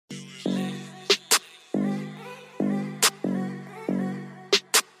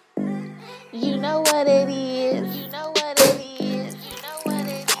what it is. You know what it is. You know what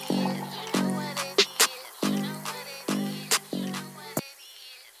it is. You know what it is. You know what it is. You know what it is.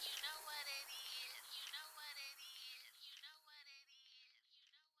 You know what it is. You know what it is. You know what it is.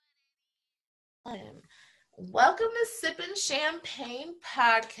 You know what it is. Welcome to Sippin' Champagne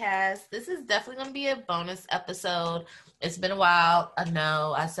Podcast. This is definitely going to be a bonus episode. It's been a while. I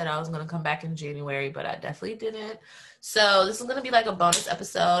know I said I was going to come back in January, but I definitely didn't. So this is going to be like a bonus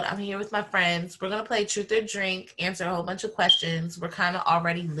episode. I'm here with my friends. We're going to play Truth or Drink, answer a whole bunch of questions. We're kind of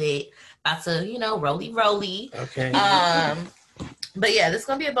already lit. About to, roly. Okay. But yeah, this is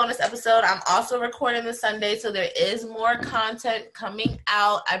going to be a bonus episode. I'm also recording this Sunday, so there is more content coming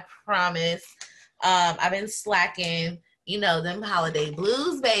out. I promise. I've been slacking, them holiday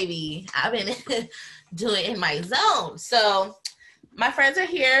blues, baby. I've been doing it in my zone. So my friends are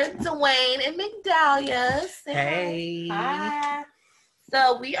here, Dwayne and Migdalia. Say hey. Hi.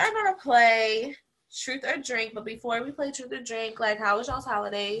 So we are going to play Truth or Drink. But before we play Truth or Drink, how was y'all's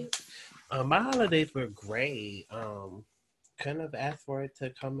holidays? My holidays were great. Couldn't have asked for it to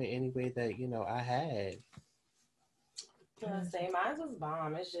come in any way that, I had. Say mine was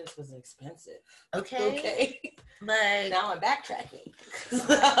bomb. It just was expensive. Okay. But now I'm backtracking.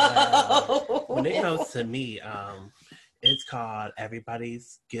 When it comes to me, it's called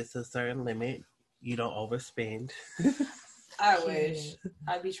everybody's gets a certain limit. You don't overspend. I wish.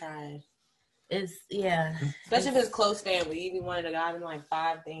 I'd be trying. Especially if it's close family. You be wanting to got in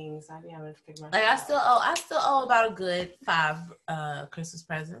 5 things. I'd be having to pick my I still owe about a good 5 Christmas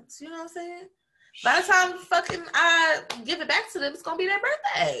presents. You know what I'm saying? By the time I give it back to them, it's going to be their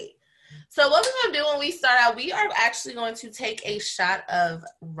birthday. So what we're going to do when we start out, we are actually going to take a shot of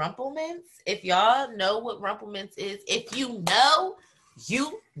Rumplemints. If y'all know what Rumplemints is, if you know,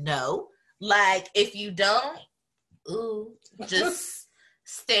 you know. If you don't, just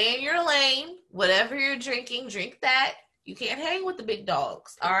stay in your lane. Whatever you're drinking, drink that. You can't hang with the big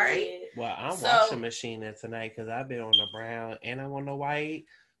dogs, all right? Well, I'm washing machine it tonight because I've been on the brown and I'm on the white.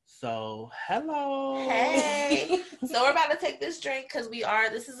 So, hello. Hey. So we're about to take this drink because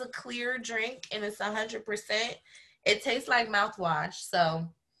this is a clear drink and it's 100%. It tastes like mouthwash. So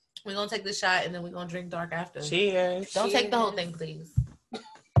we're going to take the shot and then we're going to drink dark after. Cheers. Don't take the whole thing, please.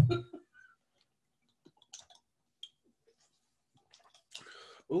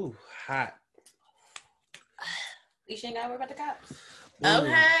 Ooh, hot. You shouldn't got to worry about the cops.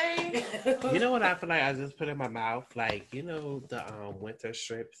 Okay. You know what I feel like I just put in my mouth? The winter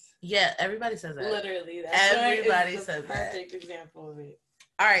strips. Yeah, everybody says that. Literally. Everybody says that. Perfect example of it.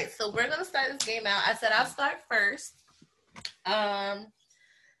 All right, so we're going to start this game out. I said I'll start first.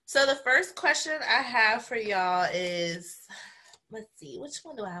 So the first question I have for y'all is, let's see, which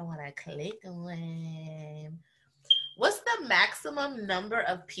one do I want to click on? What's the maximum number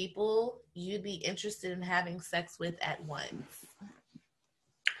of people you'd be interested in having sex with at once?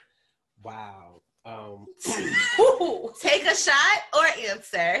 Wow. Take a shot or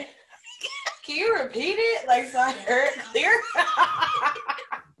answer. Can you repeat it? So I heard it clear?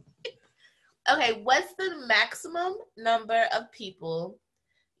 Okay, what's the maximum number of people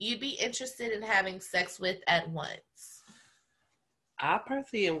you'd be interested in having sex with at once? I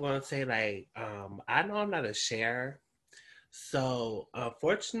personally am going to say, I know I'm not a sharer. So,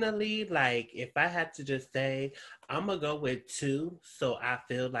 unfortunately, if I had to just say, I'm going to go with 2. So, I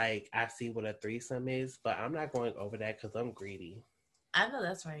feel like I see what a threesome is, but I'm not going over that because I'm greedy. I know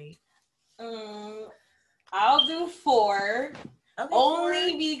that's right. I'll do 4. Okay,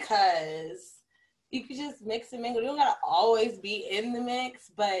 only 4. Because you could just mix and mingle. You don't got to always be in the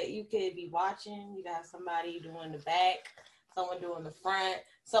mix, but you could be watching. You got somebody doing the back, someone doing the front,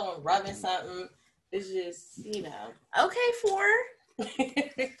 someone rubbing something. It's just, Okay, 4.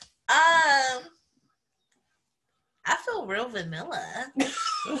 I feel real vanilla.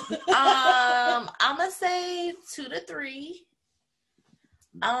 I'm gonna say 2 to 3.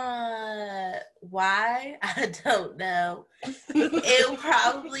 Why? I don't know. It would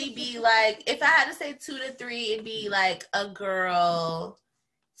probably be if I had to say 2 to 3, it'd be a girl,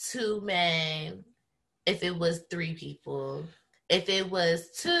 2 men. If it was 3 people. If it was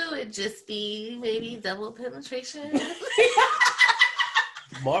 2, it'd just be maybe double penetration.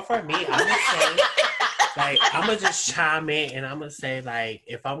 More for me, I'm going to say, I'm going to just chime in and I'm going to say,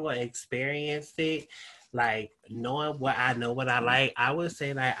 if I'm going to experience it, knowing what I know what I like, I would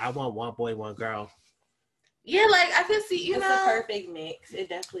say, I want 1 boy, 1 girl. Yeah, I could see, it's a perfect mix. It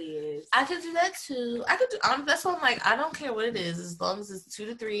definitely is. I could do that too. I could do, that's what I'm I don't care what it is as long as it's 2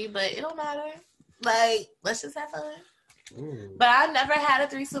 to 3, but it don't matter. Let's just have fun. But I never had a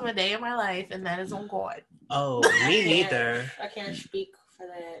threesome a day in my life, and that is on God. Oh, me neither. I can't speak for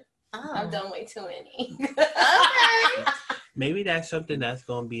that. Oh. I've done way too many. Okay. Maybe that's something that's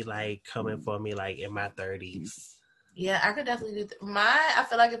gonna be like coming for me like in my 30s. Yeah, I could definitely do I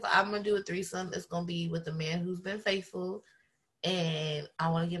feel like if I'm gonna do a threesome, it's gonna be with a man who's been faithful, and I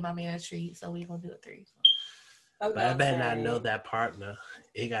want to give my man a treat, so we're gonna do a threesome. Okay, But I better not know that partner.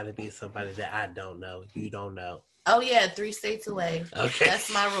 It got to be somebody that I don't know. You don't know. Oh yeah, 3 states away. Okay,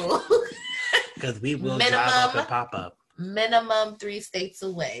 that's my rule. Because we will drive up and pop up. Minimum 3 states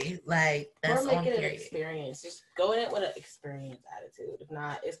away. Like that's or on make it period. an experience. Just go in it with an experience attitude. If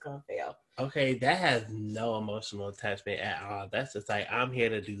not, it's gonna fail. Okay, that has no emotional attachment at all. That's just like, I'm here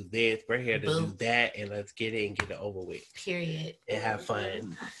to do this, we're here to do that, and let's get it and get it over with. Period. And have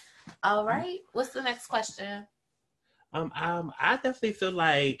fun. All right. What's the next question? I definitely feel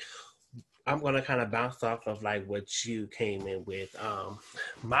like I'm gonna kind of bounce off of like what you came in with.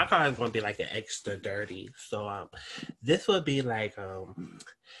 My car is gonna be like an extra dirty. So this would be like,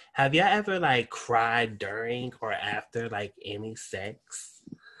 have y'all ever like cried during or after like any sex?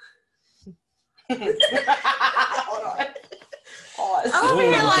 Hold on.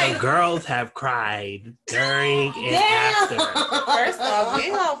 The girls have cried during and after. First off, we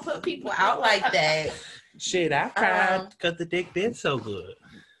don't put people out like that. Shit, I cried because the dick been so good.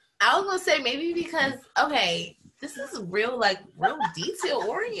 I was gonna say maybe because this is real detail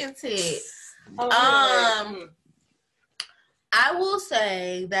oriented. I will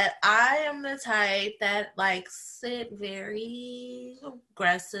say that I am the type that likes it very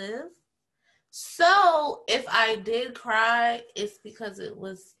aggressive. So if I did cry, it's because it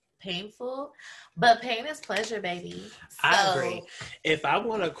was painful. But pain is pleasure, baby. So, I agree. If I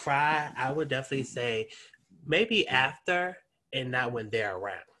want to cry, I would definitely say maybe after and not when they're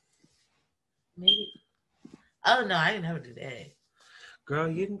around. Maybe. Oh no, I never do that. Girl,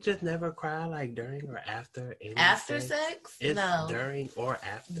 you just never cry like during or after any after sex? It's no. During or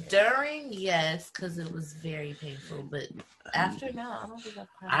after? During, yes, because it was very painful. But after, no, I don't think I've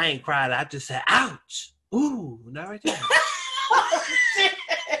cried. I ain't cried. I just said, ouch. Ooh, not right there.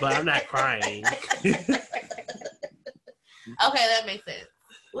 But I'm not crying. Okay, that makes sense.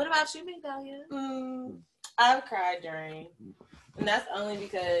 What about you, Migdalia? I've cried during. And that's only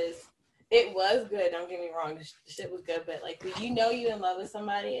because it was good. Don't get me wrong. The shit was good. But, like, when you know you in love with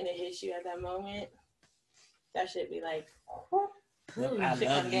somebody and it hits you at that moment, that shit be like, shit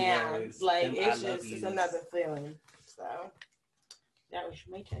come down. Words. Like, it's another feeling. So, that was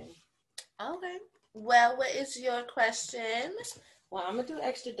my turn. Okay. Well, what is your question? Well, I'm going to do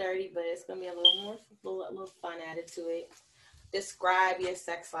extra dirty, but it's going to be a little fun added to it. Describe your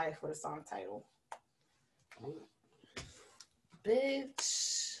sex life with a song title.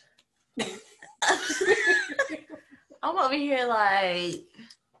 Bitch. I'm over here like,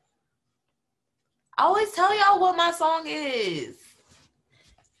 I always tell y'all what my song is.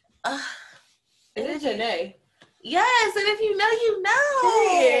 Is it Janae? Yes, and if you know, you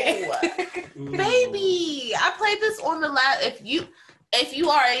know. Baby, I played this on the last. If you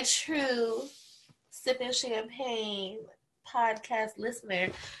are a true Sipping Champagne podcast listener,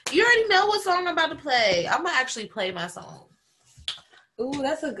 you already know what song I'm about to play. I'm gonna actually play my song. Ooh,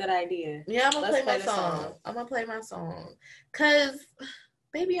 that's a good idea. Yeah, I'm gonna play my song. I'm gonna play my song. Cause,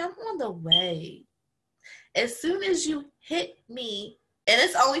 baby, I'm on the way. As soon as you hit me, and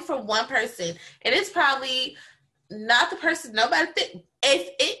it's only for one person, and it's probably not the person nobody think.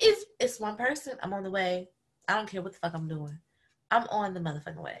 If it's one person, I'm on the way. I don't care what the fuck I'm doing. I'm on the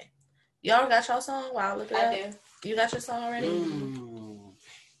motherfucking way. Y'all got your song? While I look it up. I do. You got your song already?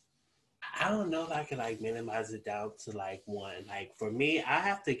 I don't know if I could like minimize it down to like one. Like for me, I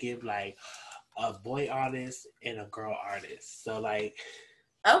have to give like a boy artist and a girl artist. So like,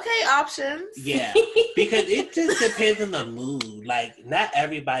 okay, options. Yeah, because it just depends on the mood. Like not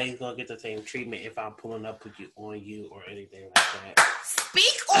everybody's gonna get the same treatment if I'm pulling up with you or anything like that.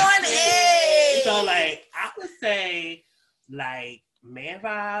 Speak on it. So like, I would say like. Man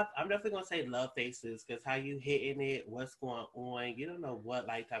vibe, I'm definitely gonna say Love Faces because how you hitting it, what's going on, you don't know what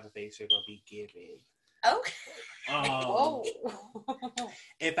like type of face you're gonna be giving. Okay.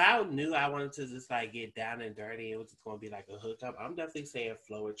 If I knew I wanted to just like get down and dirty, it was just gonna be like a hookup. I'm definitely saying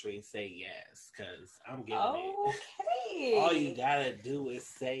Floetry, say yes because I'm giving it. Okay. All you gotta do is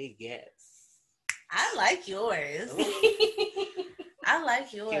say yes. I like yours. I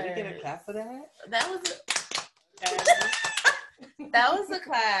like yours. Can we get a clap for that? That was a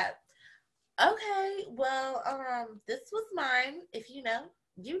clap. Okay, well, this was mine. If you know,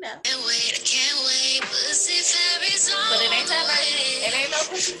 you know. Can't wait, pussy fairies on. But it ain't that much. It ain't no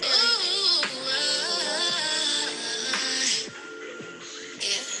pussy fairies.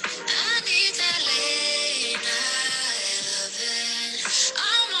 I need that late night loving.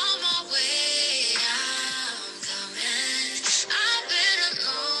 I'm on my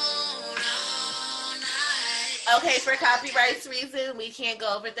for copyright reasons, we can't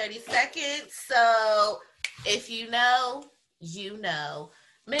go over 30 seconds. So if you know, you know.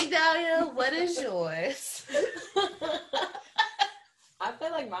 Migdalia, what is yours? I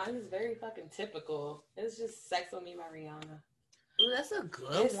feel like mine is very fucking typical. It's just Sex With Me by Rihanna. Ooh, that's a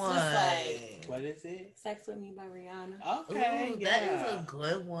good It's one. just like- What is it? Sex With Me by Rihanna. Okay, Ooh, yeah. that is a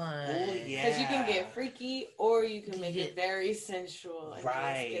good one. Ooh, yeah. Because you can get freaky or you can make Yeah. it very sensual. And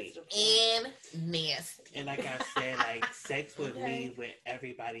Right. just get to the point. And nasty. And like I said, like sex with Okay. me, with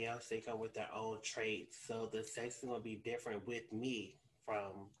everybody else, they come with their own traits. So the sex is gonna be different with me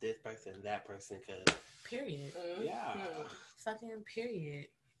from this person, that person. Cause Period. Mhm. yeah. Fucking period.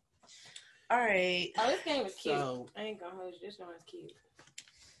 All right. Oh, this game is cute. So I ain't gonna hold you. This one is cute.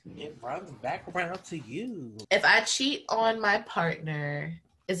 it runs back around to you. If I cheat on my partner,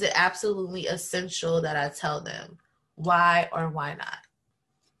 is it absolutely essential that I tell them? Why or why not?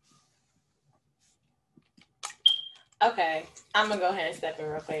 Okay, I'm gonna go ahead and step in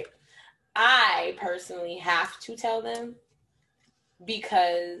real quick. I personally have to tell them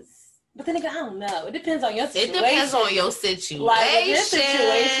because, but then again, I don't know. It depends on your It situation. depends on your situation. Like if your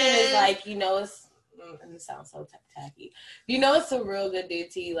situation is like, you know, it's and it sounds so tacky. You know, it's a real good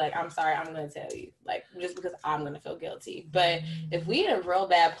dude to you. Like, I'm sorry, I'm gonna tell you, like, just because I'm gonna feel guilty. But if we in a real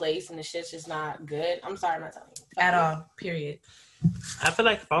bad place and the shit's just not good, I'm sorry, I'm not telling you at all, period. I feel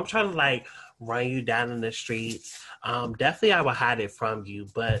like if I'm trying to like run you down in the streets, definitely I would hide it from you.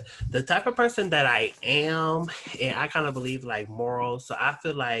 But the type of person that I am, and I kind of believe like morals, so I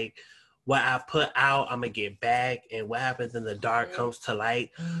feel like what I put out, I'm gonna get back, and what happens in the dark comes to light.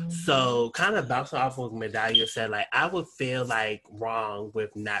 So kind of bouncing off what Medallia said, like I would feel like wrong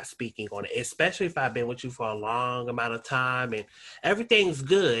with not speaking on it, especially if I've been with you for a long amount of time and everything's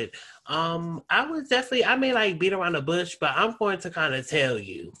good. I would definitely, I may like beat around the bush, but I'm going to kind of tell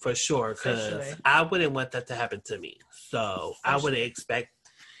you for sure, because sure. I wouldn't want that to happen to me. So For I wouldn't sure. expect,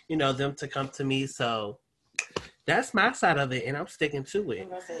 you know, them to come to me. So that's my side of it, and I'm sticking to I'm it.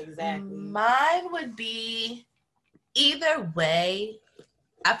 gonna say exactly. Mine would be either way.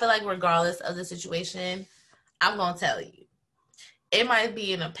 I feel like regardless of the situation, I'm gonna tell you. It might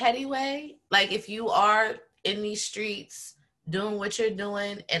be in a petty way, like if you are in these streets doing what you're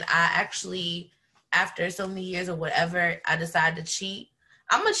doing, and I actually, after so many years or whatever, I decide to cheat.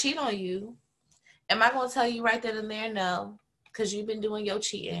 I'm gonna cheat on you. Am I gonna tell you right then and there? No, because you've been doing your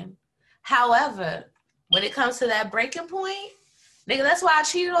cheating. However, when it comes to that breaking point, nigga, that's why I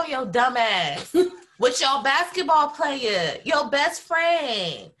cheated on your dumb ass with your basketball player, your best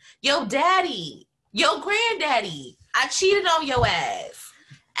friend, your daddy, your granddaddy. I cheated on your ass.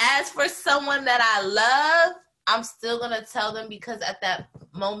 As for someone that I love, I'm still gonna tell them, because at that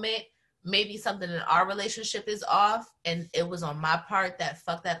moment, maybe something in our relationship is off, and it was on my part that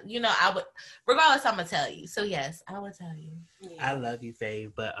fucked that. You know, I would, regardless, I'm gonna tell you. So yes, I would tell you. I love you, Faye,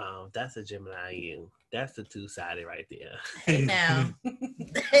 but that's a Gemini you. That's the two-sided right there. Hey now,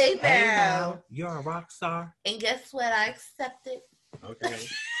 hey Hey now. now, you're a rock star. And guess what? I accept it. Okay.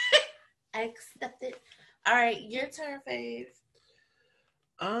 I accept it. All right, your turn, Fave.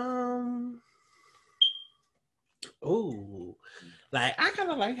 Ooh, like I kind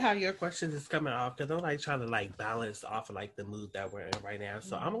of like how your question is coming off, because I'm like trying to like balance off of like the mood that we're in right now.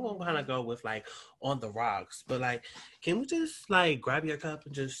 So I'm gonna kind of go with like on the rocks, but like, can we just like grab your cup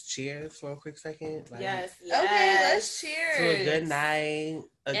and just cheers for a quick second? Like, Yes. Okay, let's cheers. to a good night,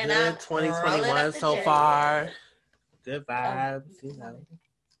 a And I'm good rolling 2021 up the so cherry. far. Good vibes, you know.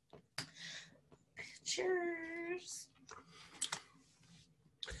 Cheers.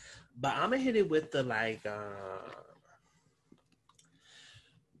 But I'm gonna hit it with the like,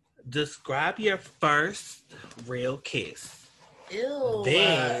 describe your first real kiss. Ew.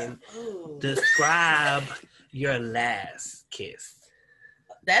 Then Ooh. describe your last kiss.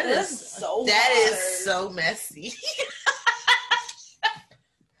 That That's is so that hard. is so messy.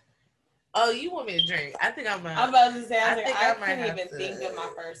 Oh, you want me to drink? I think I'm I'm about to say, I I, was think like, I I might couldn't have even to- think of my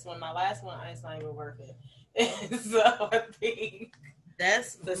first one. My last one, it's not even worth it. So I think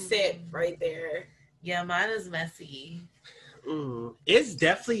that's the sip right there. Yeah, mine is messy. It's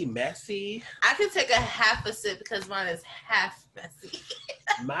definitely messy. I could take a half a sip because mine is half messy.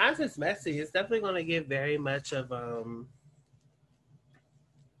 Mine is messy. It's definitely gonna get very much of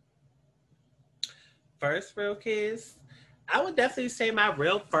first real kiss. I would definitely say my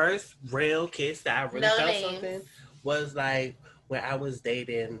first real kiss that I really No felt names. something was like when I was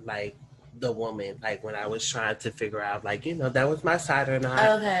dating like the woman, like when I was trying to figure out, like, that was my side or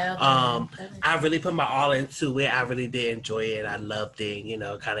not. Okay. I really put my all into it. I really did enjoy it. I loved it,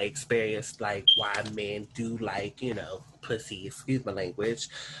 kind of experienced like why men do like, pussy, excuse my language.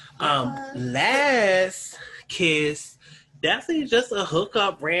 Last kiss, definitely just a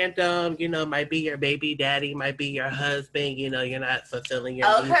hookup, random, might be your baby daddy, might be your husband, you're not fulfilling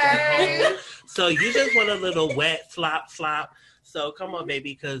your needs at home. So you just want a little wet flop. So come on,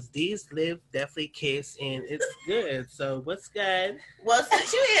 baby, because these live definitely kiss and it's good. So what's good? Well,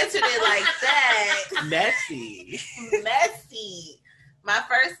 since you answered it like that. Messy. My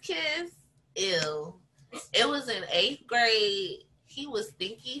first kiss, ew. It was in 8th grade. He was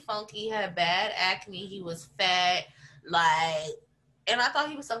stinky, funky, had bad acne. He was fat, and I thought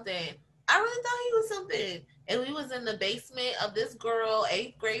he was something. I really thought he was something. And we was in the basement of this girl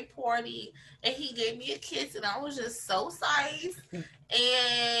 8th grade party, and he gave me a kiss, and I was just so psyched. And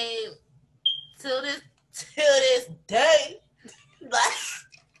till this day,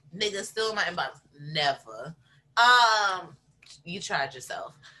 nigga still in my inbox. Never. You tried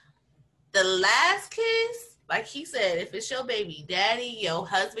yourself. The last kiss, like he said, if it's your baby daddy, your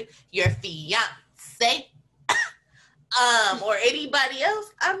husband, your fiance, or anybody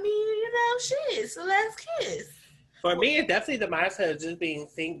else, I mean, shit, so last kiss. For me, it's definitely the mindset of just being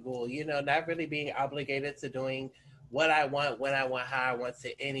single, not really being obligated to doing what I want, when I want, how I want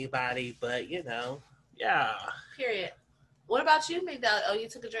to anybody, but, yeah. Period. What about you, McDowell? Oh, you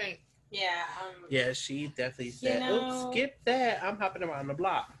took a drink. Yeah. Yeah, she definitely said, oops, skip that. I'm hopping around the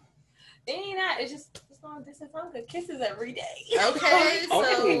block. It ain't that. It's just long distance hunger. Kisses every day. Okay, so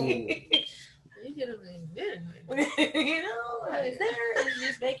Okay. you get them in there. It's there. It's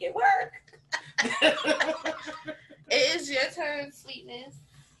just make it work. It is your turn, sweetness.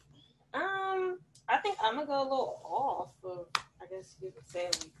 I think I'm gonna go a little off of, I guess you could say,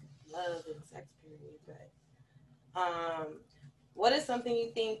 like love and sex period, but what is something you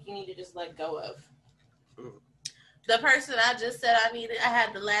think you need to just let go of? The person I just said I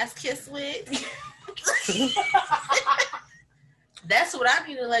had the last kiss with. That's what I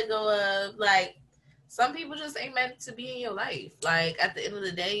need to let go of. Like, some people just ain't meant to be in your life. Like, at the end of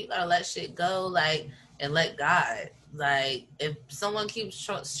the day, you gotta let shit go, and let God. Like, if someone keeps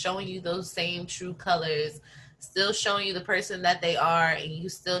showing you those same true colors, still showing you the person that they are, and you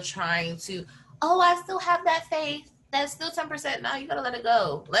still trying to, I still have that faith. That's still 10%. No, you gotta let it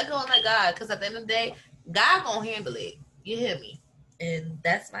go. Let go and let God. Because at the end of the day, God gonna handle it. You hear me? And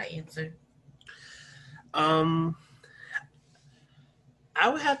that's my answer. I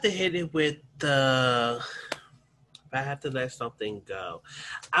would have to hit it with if I have to let something go,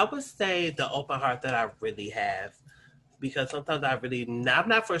 I would say the open heart that I really have. Because sometimes I'm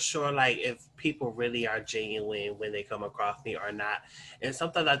not for sure, like, if people really are genuine when they come across me or not. And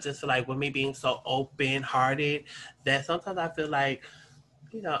sometimes I just feel like with me being so open-hearted, that sometimes I feel like,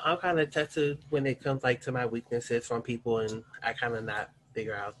 I'm kind of tested when it comes, like, to my weaknesses from people, and I kind of not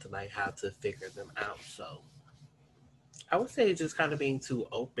figure out how to figure them out. So I would say just kind of being too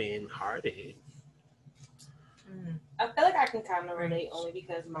open-hearted. I feel like I can kind of relate only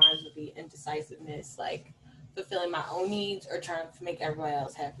because mine would be indecisiveness, like fulfilling my own needs or trying to make everybody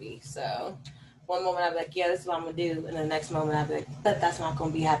else happy. So one moment I'd be like, yeah, this is what I'm going to do. And the next moment I'd be like, but that's not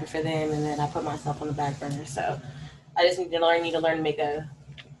going to be happy for them. And then I put myself on the back burner. So I just need to learn to make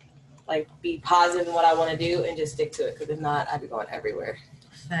be positive in what I want to do and just stick to it. Because if not, I'd be going everywhere.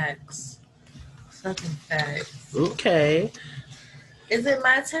 Facts. Fucking facts. Okay. Is it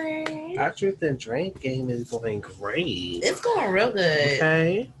my turn? Our truth and drink game is going great. It's going real good.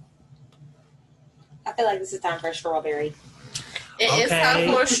 Okay. I feel like this is time for a strawberry. It is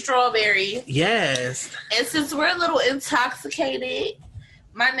time for a strawberry. Yes. And since we're a little intoxicated,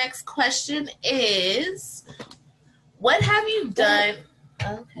 my next question is, what have you done?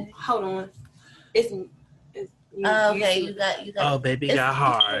 Okay. Hold on. It's okay, you got. Oh, baby, got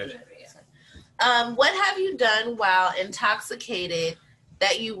hard. What have you done while intoxicated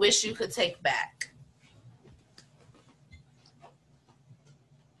that you wish you could take back?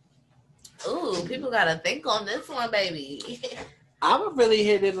 Ooh, people gotta think on this one, baby. I'm gonna really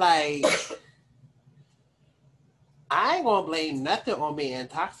hit it like, I ain't gonna blame nothing on being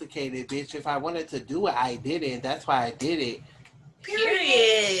intoxicated, bitch. If I wanted to do it, I did it. That's why I did it.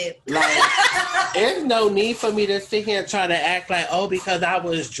 Period. Like, there's no need for me to sit here and try to act like, because I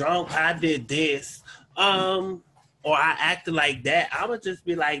was drunk, I did this. Or I acted like that. I would just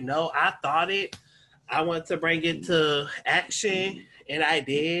be like, no, I thought it. I want to bring it to action, and I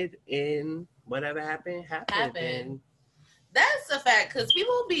did, and whatever happened. That's a fact, because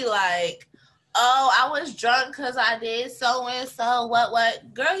people be like, oh, I was drunk because I did so and so.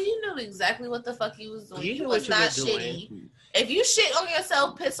 What? Girl, you knew exactly what the fuck you was doing. You was not shitty. Doing. If you shit on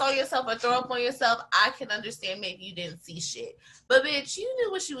yourself, piss on yourself, or throw up on yourself, I can understand maybe you didn't see shit. But bitch, you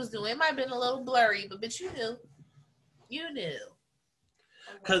knew what she was doing. It might have been a little blurry, but bitch, you knew. You knew.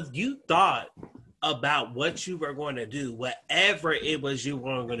 Because you thought about what you were going to do, whatever it was you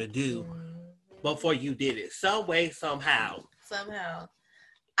were going to do before you did it. Some way, somehow.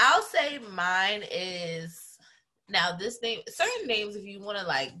 I'll say mine is, now this name, certain names, if you want to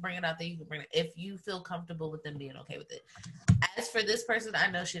like bring it out there, you can bring it if you feel comfortable with them being okay with it. As for this person,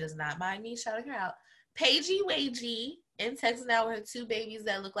 I know she does not mind me shouting her out. Paigey Wagey in Texas now with her 2 babies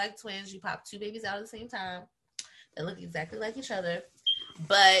that look like twins. You pop 2 babies out at the same time. They look exactly like each other.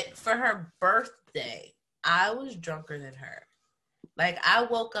 But for her birthday, I was drunker than her. Like, I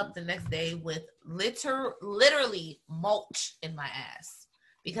woke up the next day with literally mulch in my ass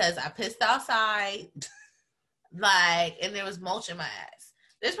because I pissed outside, like, and there was mulch in my ass.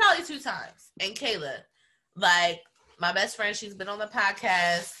 There's probably 2 times. And Kayla, like, my best friend, she's been on the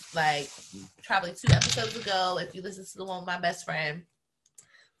podcast, like, probably 2 episodes ago, if you listen to the one with my best friend.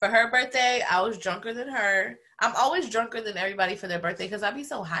 For her birthday, I was drunker than her. I'm always drunker than everybody for their birthday because I be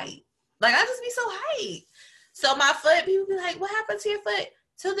so hyped. Like, I just be so hyped. So my foot, people be like, what happened to your foot?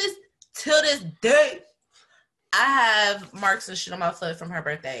 Till this day, I have marks and shit on my foot from her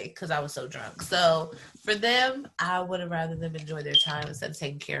birthday because I was so drunk. So for them, I would have rather them enjoy their time instead of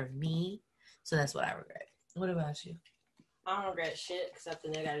taking care of me. So that's what I regret. What about you? I don't regret shit except the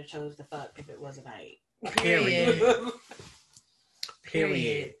nigga I chose to fuck if it wasn't hype. Period.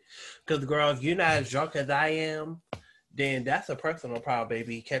 Because, girl, if you're not as drunk as I am, then that's a personal problem,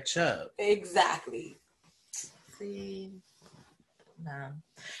 baby. Catch up. Exactly. See? No.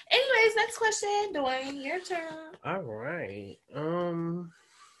 Anyways, next question. Dwayne, your turn. All right.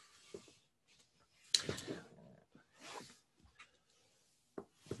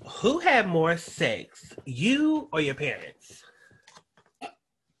 Who had more sex, you or your parents?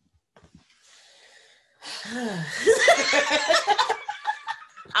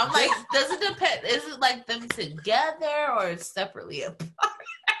 I'm like, does it depend? Is it like them together or separately apart?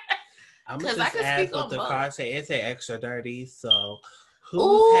 I'm gonna just ask what the card say. It say extra dirty. So,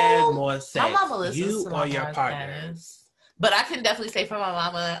 who had more sex, you or your partner? But I can definitely say for my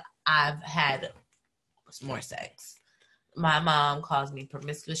mama, I've had more sex. My mom calls me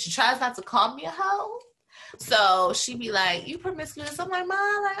promiscuous. She tries not to call me a hoe. So she be like, you promiscuous? I'm like,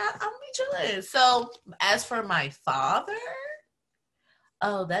 Mom, like, I'm be chilling. So as for my father,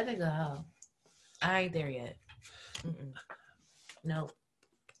 oh, that nigga hoe. I ain't there yet. Nope.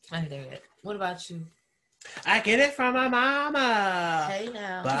 I ain't there yet. What about you? I get it from my mama. Hey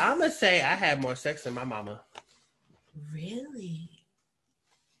now. But I'm going to say I had more sex than my mama. Really?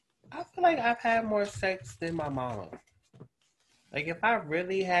 I feel like I've had more sex than my mama. Like, if I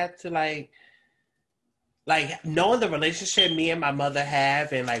really had to, like knowing the relationship me and my mother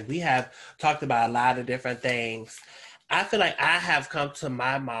have, and like we have talked about a lot of different things, I feel like I have come to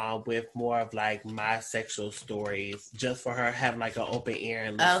my mom with more of like my sexual stories, just for her having like an open ear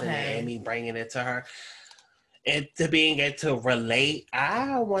and listening and me bringing it to her. And to being able to relate,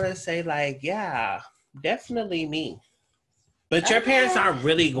 I want to say like, yeah, definitely me. But your parents aren't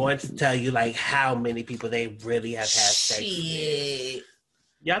really going to tell you like how many people they really have had sex with.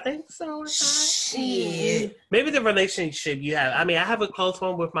 Y'all think so? Shit. Maybe the relationship you have. I mean, I have a close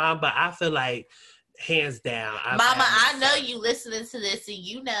one with mom, but I feel like hands down. Mama, I know you listening to this and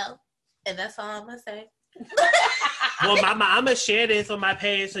you know. And that's all I'm going to say. Well, Mama, I'm going to share this on my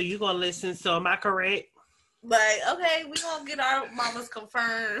page, so you're going to listen. So am I correct? Like, okay, we're going to get our mamas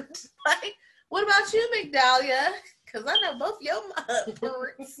confirmed. Like, what about you, McDahlia? Because I know both your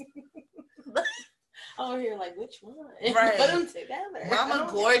parents. Oh, here, like, which one? Right. Put them together. Mama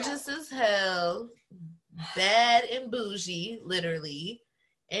gorgeous as hell. Bad and bougie, literally.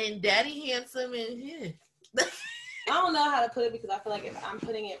 And daddy handsome and I don't know how to put it because I feel like if I'm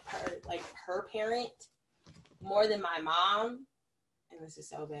putting it per, like, her parent more than my mom, and this is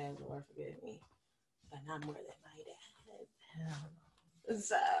so bad, Lord forgive me, but not more than my dad.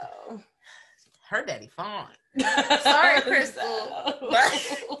 So... her daddy fine. Sorry, Crystal.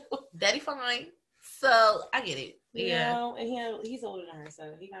 Daddy fine. So I get it. Yeah. You know, and he's older than her,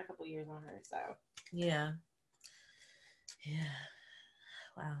 so he got a couple years on her. So yeah.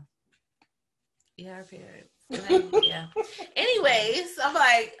 Wow. Yeah, our parents. Yeah. Anyways, I'm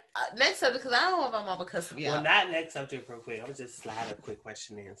like, next subject, because I don't want my mama cussing me out. Well, not next subject real quick. I'm going to just slide a quick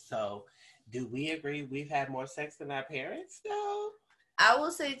question in. So, do we agree we've had more sex than our parents, though? I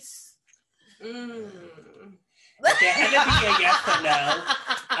will say... If it had to be a yes or no,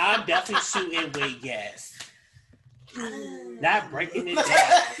 I'm definitely shooting with yes. Not breaking it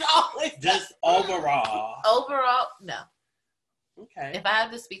down. Just overall. Overall, no. Okay. If I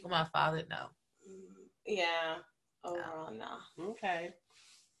have to speak with my father, no. Yeah. Overall, no. Okay.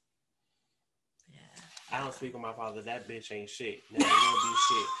 Yeah. I don't speak with my father. That bitch ain't shit. Never will be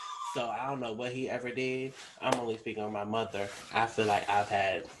shit. So I don't know what he ever did. I'm only speaking with my mother. I feel like I've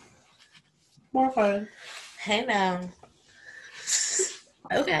had more fun. Hey now.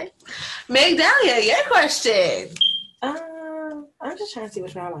 Okay. Magdalia, your question. I'm just trying to see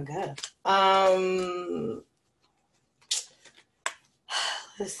which one I want to go.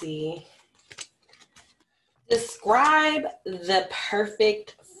 Let's see. Describe the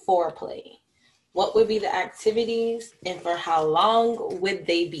perfect foreplay. What would be the activities and for how long would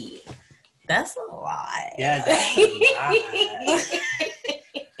they be? That's a lot. Yeah, that's a lot.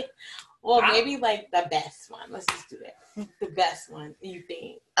 Well, maybe like the best one. Let's just do that. The best one, you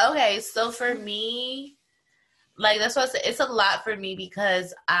think? Okay, so for me, like that's what I said. It's a lot for me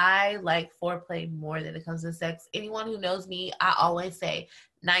because I like foreplay more than it comes to sex. Anyone who knows me, I always say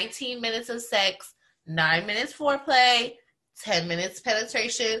 19 minutes of sex, 9 minutes foreplay, 10 minutes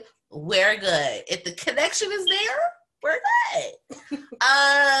penetration. We're good. If the connection is there, we're good.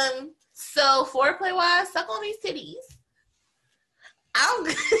 So foreplay wise, suck on these titties. I'm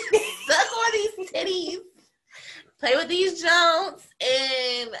good. Suck on these titties. Play with these Jones.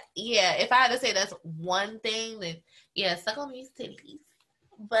 And yeah, if I had to say that's one thing, then yeah, suck on these titties.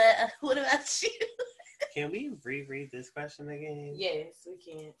 But what about you? Can we reread this question again? Yes, we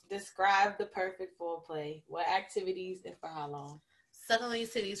can. Describe the perfect foreplay. What activities and for how long? Suck on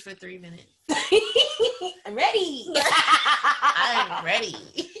these titties for 3 minutes. I'm ready. I'm ready.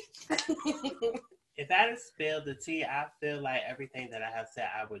 If I had to spill the tea, I feel like everything that I have said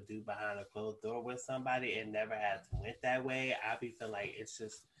I would do behind a closed door with somebody and never had to went that way. I be feeling like it's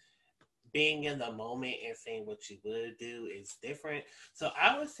just being in the moment and saying what you would do is different. So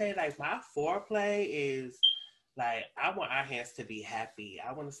I would say like my foreplay is like I want our hands to be happy.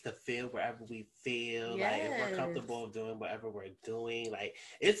 I want us to feel wherever we feel. Yes. Like if we're comfortable doing whatever we're doing. Like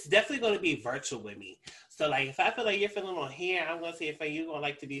it's definitely going to be virtual with me. So like if I feel like you're feeling on here, I'm going to see if you're going to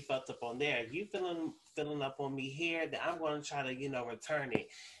like to be felt up on there. If you feeling up on me here, then I'm going to try to, return it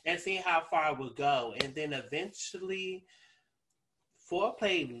and see how far it will go. And then eventually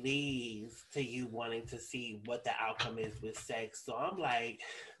foreplay leads to you wanting to see what the outcome is with sex. So I'm like,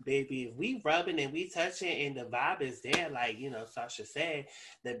 baby, if we rubbing and we touching and the vibe is there, like, Sasha said,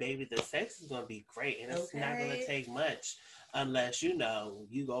 then baby, the sex is going to be great. And it's not going to take much unless, you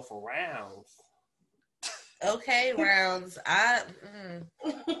go for rounds. Okay, rounds.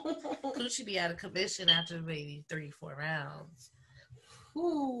 Coochie be out of commission after maybe 3-4 rounds.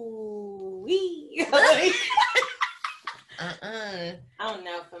 Ooh, wee. I don't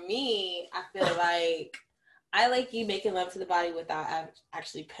know. For me, I feel like I like you making love to the body without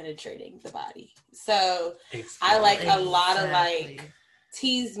actually penetrating the body. So I like a lot of like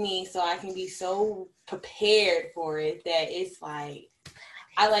tease me so I can be so prepared for it that it's like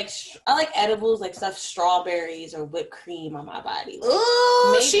I like edibles like stuffed strawberries or whipped cream on my body. Like,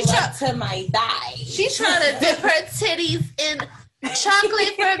 ooh, she to my thigh. She's trying to dip her titties in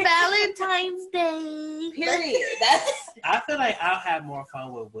chocolate for Valentine's Day. Period. I feel like I'll have more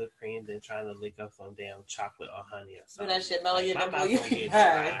fun with whipped cream than trying to lick up some damn chocolate or honey or something. That shit mellow your my nipple. mouth gonna get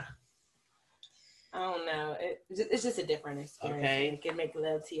dry. I don't know. It's just a different experience. Okay. You can make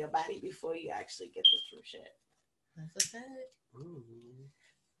love to your body before you actually get the true shit. That's a fact. Ooh.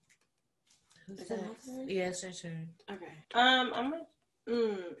 Yeah, it's your turn. Okay.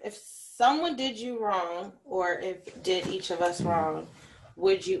 If someone did you wrong, or if did each of us wrong,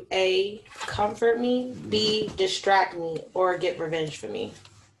 would you A, comfort me, B, distract me, or get revenge for me?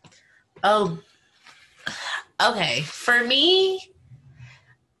 Oh, okay. For me,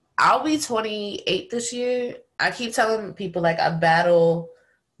 I'll be 28 this year. I keep telling people like I battle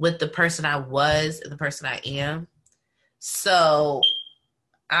with the person I was and the person I am. So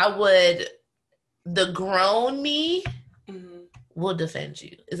the grown me will defend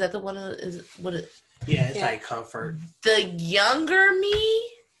you. Is that the one? Yeah, it's like comfort. The younger me,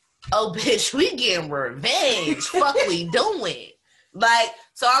 oh bitch, we getting revenge. Fuck we doing. Like,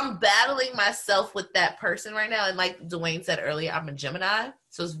 so I'm battling myself with that person right now. And like Dwayne said earlier, I'm a Gemini.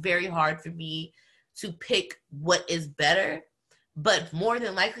 So it's very hard for me to pick what is better. But more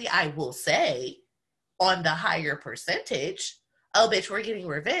than likely, I will say on the higher percentage, oh bitch, we're getting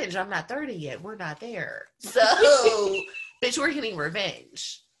revenge. I'm not 30 yet. We're not there. So, bitch, we're getting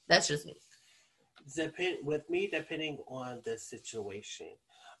revenge. That's just me. With me, depending on the situation.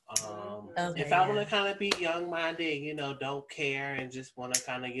 If I want to kind of be young-minded, don't care and just want to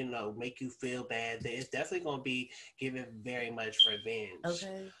kind of, make you feel bad, then it's definitely going to be giving very much revenge.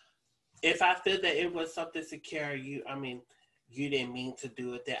 Okay. If I feel that it was something secure, you didn't mean to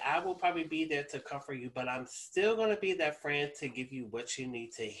do it, then I will probably be there to comfort you, but I'm still going to be that friend to give you what you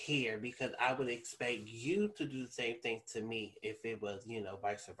need to hear, because I would expect you to do the same thing to me if it was,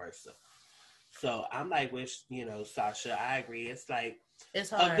 vice versa. So I'm like with, Sasha, I agree. It's like it's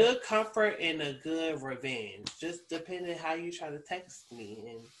hard. A good comfort and a good revenge, just depending how you try to text me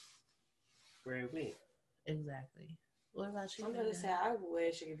and where it went. Exactly. What about you? I'm going to say, I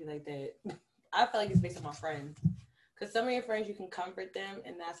wish it could be like that. I feel like it's based on my friends. Because some of your friends, you can comfort them,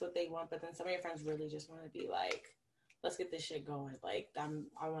 and that's what they want. But then some of your friends really just want to be like, let's get this shit going. Like,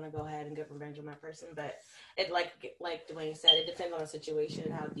 I want to go ahead and get revenge on my person. But it, like Dwayne said, it depends on the situation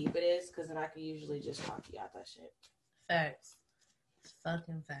and how deep it is. Because then I could usually just talk you out that shit. Facts.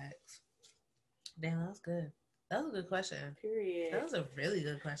 Fucking facts. Damn, that was good. That was a good question. Period. That was a really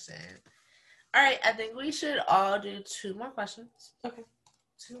good question. All right, I think we should all do 2 more questions. Okay.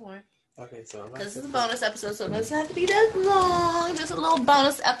 2 more. Okay, so because this is a bonus episode, so it doesn't have to be that long. Just a little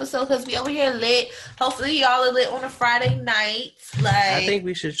bonus episode because we over here lit. Hopefully, y'all are lit on a Friday night. Like, I think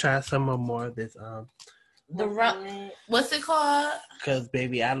we should try some more of this. What's it called? Because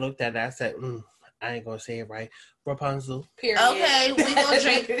baby, I looked at it. I said, I ain't gonna say it right. Rapunzel. Period. Okay, we gonna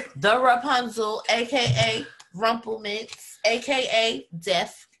drink the Rapunzel, aka Rumplemintz, aka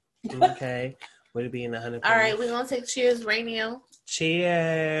Death. Okay, would it be in 100? All right, we gonna take cheers, Radio.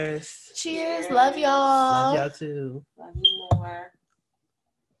 Cheers. Cheers. Love y'all. Love y'all too. Love you more.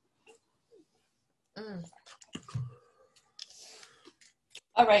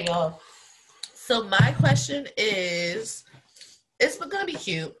 All right, y'all. So my question is, it's gonna be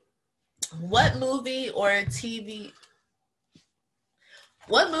cute. What movie or TV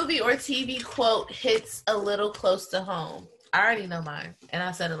quote hits a little close to home? I already know mine, and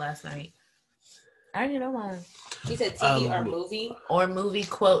I said it last night. I already know mine. You said TV or movie? Or movie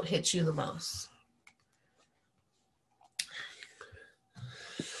quote hits you the most?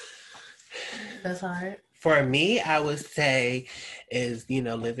 That's hard. For me, I would say is,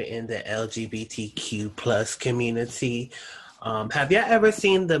 living in the LGBTQ plus community. Have y'all ever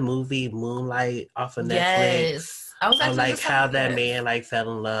seen the movie Moonlight off of Netflix? Yes. I was like how that man like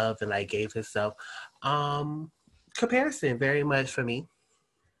fell in love and like gave himself. Comparison very much for me.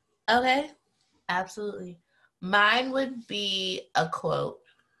 Okay. Absolutely. Mine would be a quote.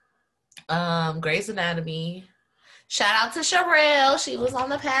 Grey's Anatomy. Shout out to Sherelle. She was on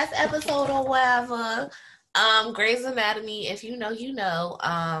the past episode or whatever. Grey's Anatomy, if you know, you know.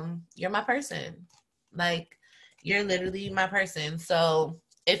 You're my person. Like, you're literally my person. So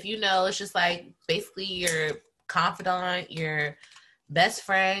if you know, it's just like basically your confidant, your best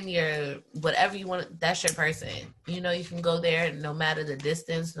friend, your whatever you want, that's your person. You can go there no matter the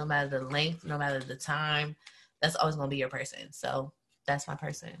distance, no matter the length, no matter the time. That's always going to be your person. So that's my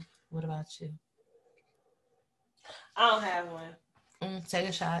person. What about you? I don't have one. Take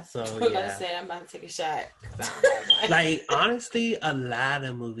a shot. So I'm about to take a shot. Like, honestly, a lot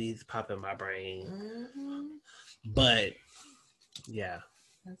of movies pop in my brain. Mm-hmm. But, yeah.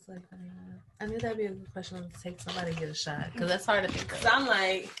 That's like, I knew that'd be a good question to take somebody to get a shot. Because that's hard to think of. So I'm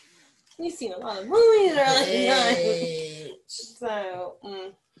like, you've seen a lot of movies early. So,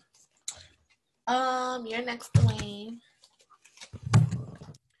 you're next, Dwayne.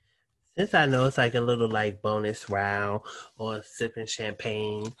 Since I know it's like a little like bonus round or sipping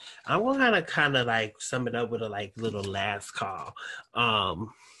champagne, I'm gonna kind of like sum it up with a like little last call.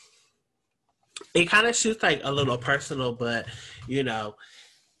 It kind of shoots like a little personal, but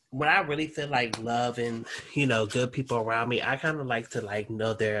when I really feel like love and good people around me, I kind of like to like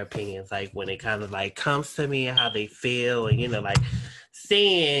know their opinions, like when it kind of like comes to me and how they feel, and like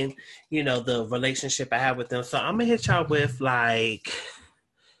seeing the relationship I have with them. So I'm gonna hit y'all with like,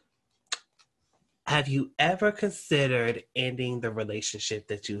 have you ever considered ending the relationship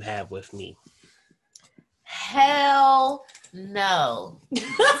that you have with me? Hell no.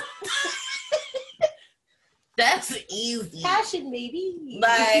 That's easy. Passion, maybe.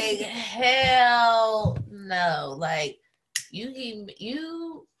 Like, hell no. Like,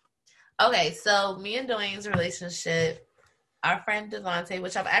 okay, so me and Dwayne's relationship, our friend Devontae,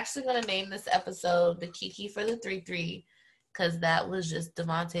 which I'm actually going to name this episode the Kiki for the 3-3, because that was just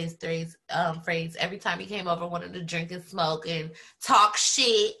Devontae's phrase. Every time he came over, wanted to drink and smoke and talk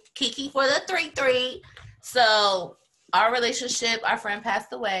shit. Kiki for the 3-3. So our relationship, our friend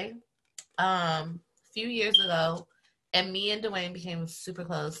passed away a few years ago, and me and Dwayne became super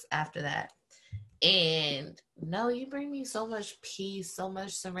close after that. And No, you bring me so much peace, so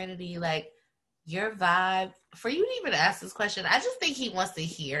much serenity. Like your vibe. For you to even ask this question, I just think he wants to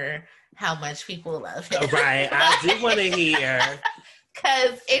hear how much people love him. Right. I do want to hear.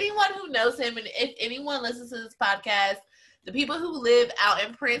 Because anyone who knows him, and if anyone listens to this podcast, the people who live out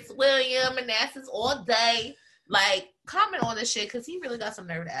in Prince William, Manassas all day, like, comment on this shit because he really got some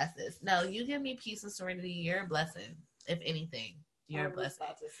nerve to ask this. No, you give me peace and serenity. You're a blessing, if anything. You're a blessing.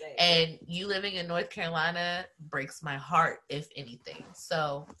 And you living in North Carolina breaks my heart, if anything.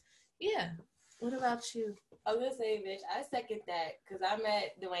 So, yeah. What about you? I was going to say, bitch, I second that because I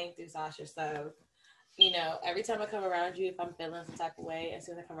met Dwayne through Sasha. So, you know, every time I come around you, if I'm feeling some type of way, as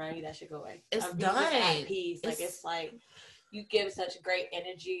soon as I come around you, that should go away. It's I'm done. just at peace. It's like you give such great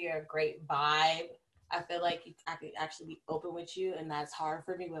energy or a great vibe. I feel like I could actually be open with you, and that's hard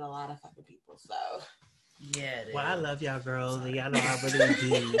for me with a lot of fucking people. So, yeah. Well, I love y'all girls, and y'all know I really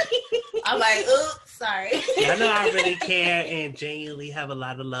do. I'm like, oops, sorry. Y'all know I really care and genuinely have a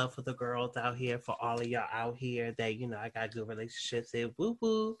lot of love for the girls out here, for all of y'all out here that, you know, I got good relationships and woo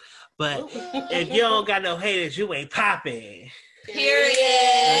woo. But if you don't got no haters, you ain't popping. Period.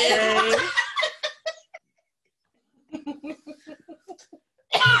 Okay?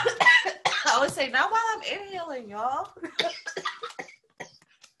 I would say, not while I'm inhaling, y'all.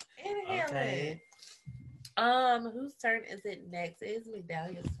 Inhaling. Okay. Whose turn is it next? It's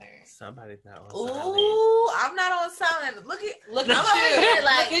Medalia's turn. Somebody's not on silent. silent. Ooh, I'm not on silent. Look at you. Like,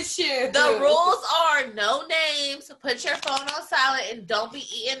 look at you. The rules are no names. Put your phone on silent and don't be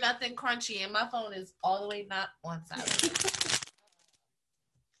eating nothing crunchy. And my phone is all the way not on silent.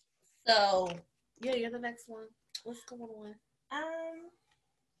 So, yeah, you're the next one. What's going on?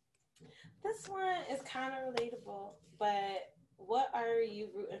 This one is kind of relatable, but what are you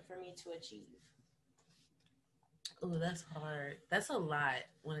rooting for me to achieve? Ooh, that's hard. That's a lot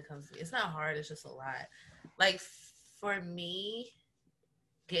when it comes to me. It's not hard, it's just a lot. Like, for me,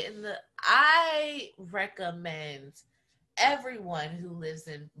 I recommend everyone who lives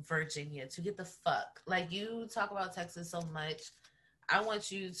in Virginia to get the fuck. Like, you talk about Texas so much. I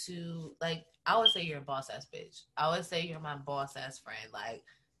want you to, like, I always say you're a boss ass bitch. I always say you're my boss ass friend. Like,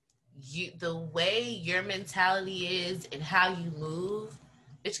 the way your mentality is and how you move,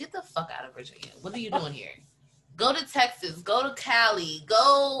 bitch, get the fuck out of Virginia. What are you doing here? Go to Texas, go to Cali,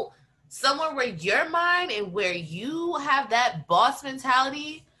 go somewhere where your mind and where you have that boss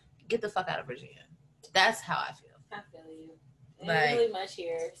mentality. Get the fuck out of Virginia. That's how I feel. I feel you. There's really much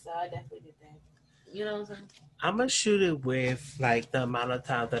here, so I definitely did that. You know what I'm saying? I'm gonna shoot it with like the amount of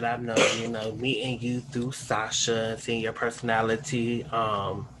time that I've known, you know, meeting you through Sasha and seeing your personality.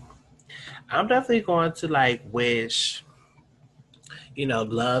 I'm definitely going to like wish, you know,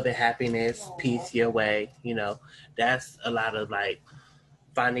 love and happiness, peace your way. You know, that's a lot of like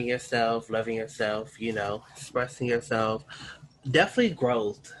finding yourself, loving yourself, you know, expressing yourself. Definitely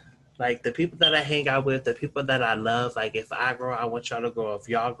growth. Like the people that I hang out with, the people that I love, like if I grow, I want y'all to grow. If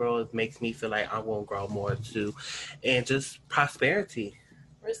y'all grow, it makes me feel like I'm going to grow more too. And just prosperity.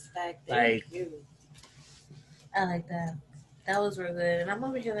 Respect. Thank you. I like that. That was real good. And I'm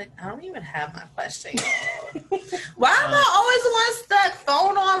over here like, I don't even have my question. Why am I always the one stuck?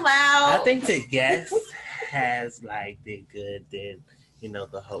 Phone on loud. I think the guest has like did good than, you know,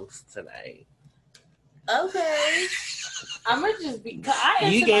 the host tonight. Okay. I'm gonna just be.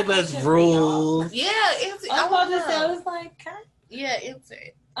 You gave us rules. Yeah, answer. I was about to say, I was like, yeah, answer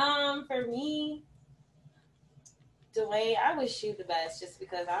it. For me, Dwayne, I wish you the best just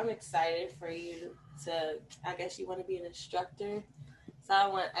because I'm excited for you to, I guess you want to be an instructor. So I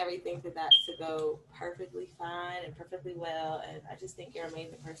want everything for that to go perfectly fine and perfectly well. And I just think you're an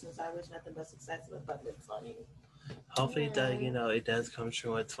amazing person. So I wish nothing but success and abundance on you. Hopefully, it does come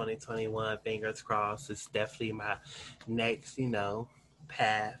true in 2021. Fingers crossed. It's definitely my next, you know,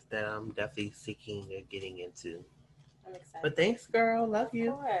 path that I'm definitely seeking and getting into. I'm excited. But thanks, girl. Love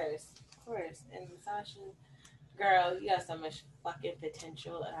you. Of course. And Sasha, girl, you got so much fucking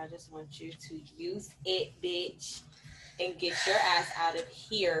potential, and I just want you to use it, bitch, and get your ass out of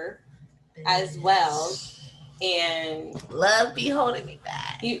here as well. And love be holding me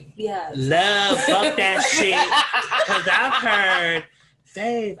back. Love, fuck that shit. Because I've heard,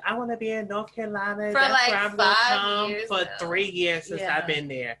 Dave, I want to be in North Carolina. For that's like where I'm going to 5 come years for now. 3 years since I've been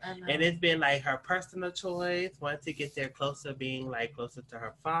there. And it's been like her personal choice, wanted to get there closer, being like closer to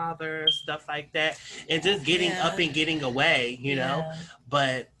her father, stuff like that. And just getting up and getting away, you know?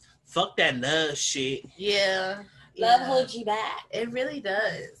 But fuck that love shit. Yeah. Love holds you back. It really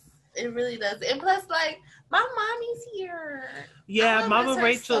does. It really does. And plus, like, my mommy's here. Yeah, I Mama miss her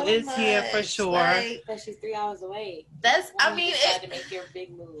Rachel so is here for much. sure. Like, But she's 3 hours away. that's, I When mean, you decide to make your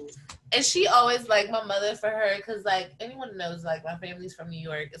big move. and she always, like, my mother for her, because, like, anyone knows, like, my family's from New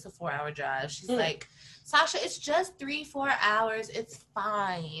York. It's a 4-hour drive. She's like, Sasha, it's just 3-4 hours. It's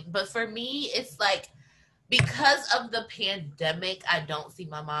fine. But for me, it's like, because of the pandemic, I don't see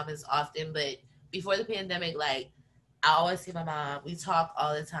my mom as often. But before the pandemic, like, I always see my mom. We talk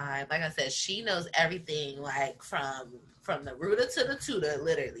all the time. Like I said, she knows everything, like, from the rooter to the tutor,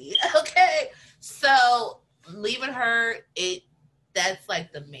 literally. Okay? So, leaving her, that's,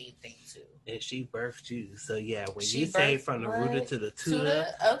 like, the main thing, too. And she birthed you. So, yeah, when She you say birthed from the what? rooter to the tutor,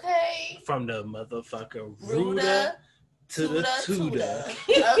 okay. from the motherfucker Rooter rooter to the tutor.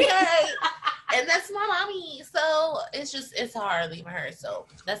 Okay. And that's my mommy. So it's hard leaving her. So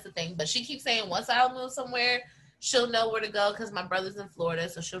that's the thing. But she keeps saying once I'll move somewhere, she'll know where to go because my brother's in Florida,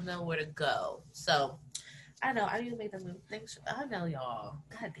 so she'll know where to go. So I know. I need to make the move. Thanks. I know, y'all.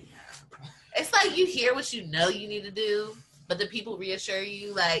 God damn. It's like you hear what you know you need to do, but the people reassure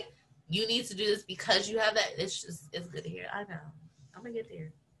you, like, you need to do this because you have that. It's good to hear. I know. I'm going to get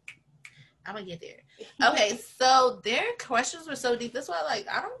there. Okay, so their questions were so deep. That's why, like,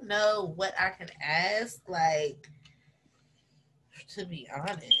 I don't know what I can ask, like, to be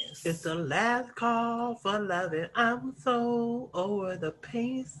honest. It's the last call for loving. I'm so over the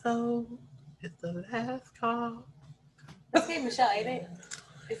pain, so it's the last call. Okay, Michelle, ain't it?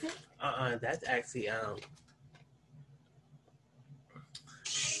 Is it? That's actually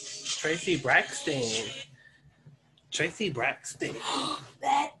Tracy Braxton.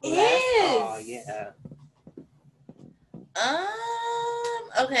 That is. Oh yeah.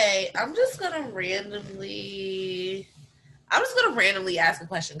 Okay, I'm just gonna randomly ask a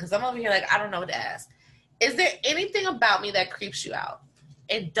question because I'm over here like I don't know what to ask. Is there anything about me that creeps you out?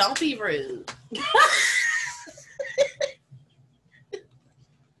 And don't be rude.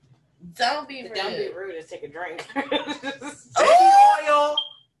 Don't be rude. Don't be rude and take a drink.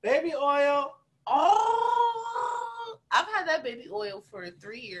 Baby oil. Oh, I've had that baby oil for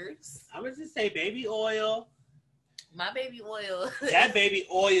 3 years. I would just say baby oil. My baby oil. That baby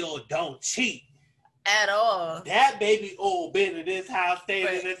oil don't cheat. At all. That baby oil been in this house, stayed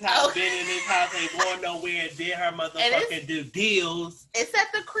in this house, Okay. been in this house, ain't going nowhere, did her motherfucking do deals. It's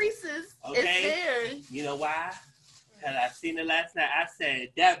at the creases. Okay. It's there. You know why? Because I seen it last night. I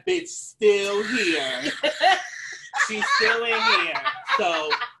said, that bitch still here. She's still in here.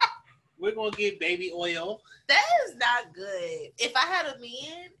 So we're going to get baby oil. That is not good. If I had a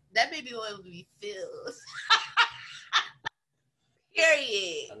man, that baby oil would be filled.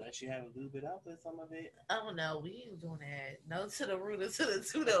 Period. Unless you have a little bit of it, some of it. Oh no, we ain't doing that. No to the rooter, to the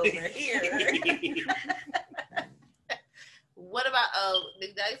tutor over here. What about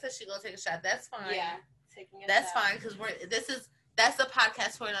McDowell said she gonna take a shot. That's fine. Yeah, taking a That's shot. fine because that's a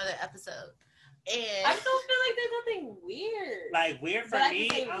podcast for another episode. And I don't feel like there's nothing weird. Like, weird for But I me,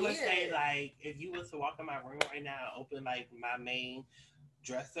 can say I'm going to say, weird. like, if you was to walk in my room right now and open, like, my main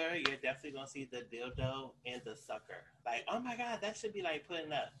dresser, you're definitely going to see the dildo and the sucker. Like, oh my God, that should be, like,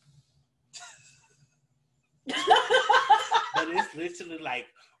 putting up. But it's literally, like,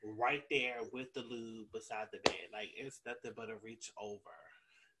 right there with the lube beside the bed. Like, it's nothing but a reach over.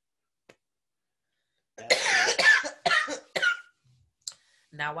 That's it.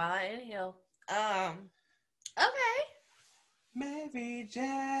 now while I inhale, okay. Mary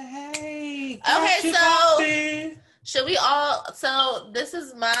J. Okay, so should we all? So this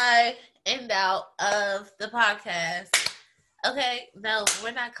is my end out of the podcast. Okay, no,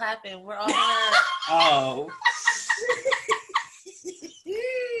 we're not clapping. We're all gonna. Oh.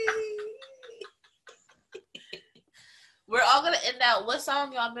 We're all gonna end out. What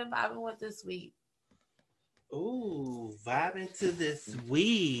song y'all been vibing with this week? Ooh, vibing to this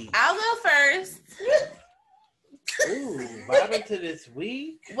week. I'll go first. Ooh, vibing to this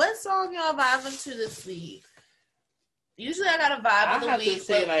week. What song y'all vibing to this week? Usually I got a vibe I of the have week. to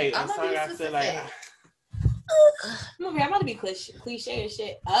say, but like, I'm a gonna song be I feel like. specific. I'm about to be cliche and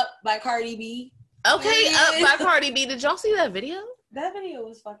shit. Up by Cardi B. Okay, Up by Cardi B. Did y'all see that video? That video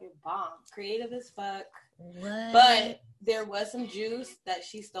was fucking bomb. Creative as fuck. What? But there was some juice that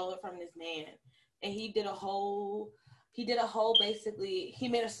she stole it from this man. And he did a whole basically, he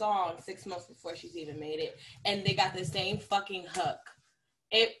made a song 6 months before she's even made it. And they got the same fucking hook.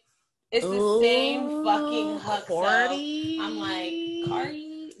 It's the same fucking hook. Cardi. So I'm like,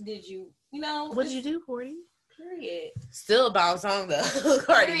 Cardi, did you know? What did you do, Cardi? Period. Still a bomb song though.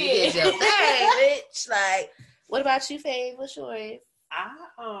 Cardi, you did your thing, bitch. Like, what about you, Faye? What's yours?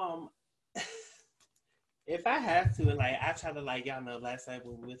 If I have to, like, I try to, like, y'all know, last night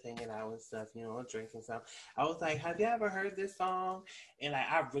when we was hanging out and stuff, you know, drinking something, I was like, have you ever heard this song? And,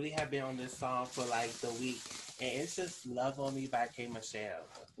 like, I really have been on this song for, like, the week. And it's just Love on Me by K. Michelle.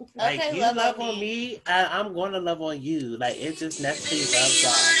 Like, Okay, you love on me, I'm going to love on you. Like, it just naturally loves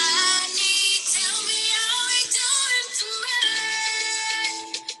on.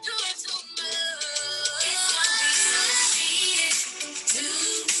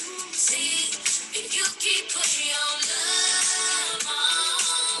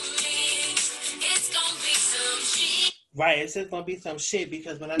 Right, it's just gonna be some shit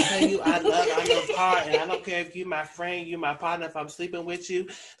because when I tell you I'm your part, and I don't care if you my friend, you my partner, if I'm sleeping with you,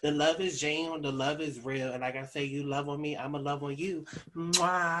 the love is genuine, the love is real, and like I say, you love on me, I'ma love on you.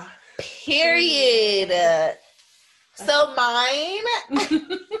 Mwah. Period. So mine.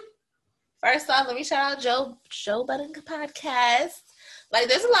 First off, let me shout out Joe Budden Podcast. Like,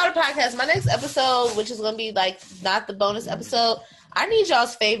 there's a lot of podcasts. My next episode, which is gonna be like not the bonus episode, I need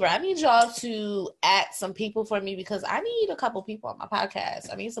y'all's favor. I need y'all to add some people for me because I need a couple people on my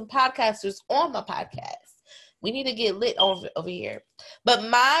podcast. I need some podcasters on my podcast. We need to get lit over here. But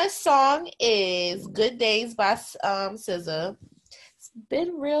my song is "Good Days" by SZA. It's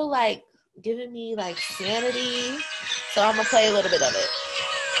been real, like, giving me like sanity. So I'm gonna play a little bit of it.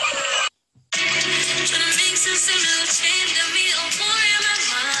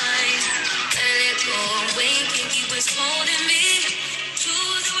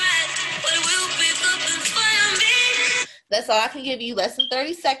 That's all I can give you, less than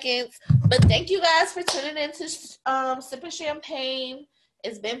 30 seconds. But thank you guys for tuning in to Sipping Champagne.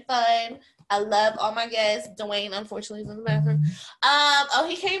 It's been fun. I love all my guests. Dwayne, unfortunately, is in the bathroom.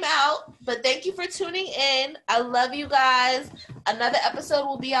 He came out. But thank you for tuning in. I love you guys. Another episode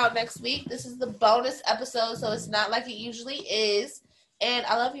will be out next week. This is the bonus episode, so it's not like it usually is. And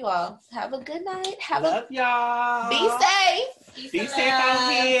I love you all. Have a good night. Love y'all. Be safe. Be safe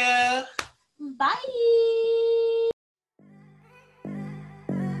out here. Bye.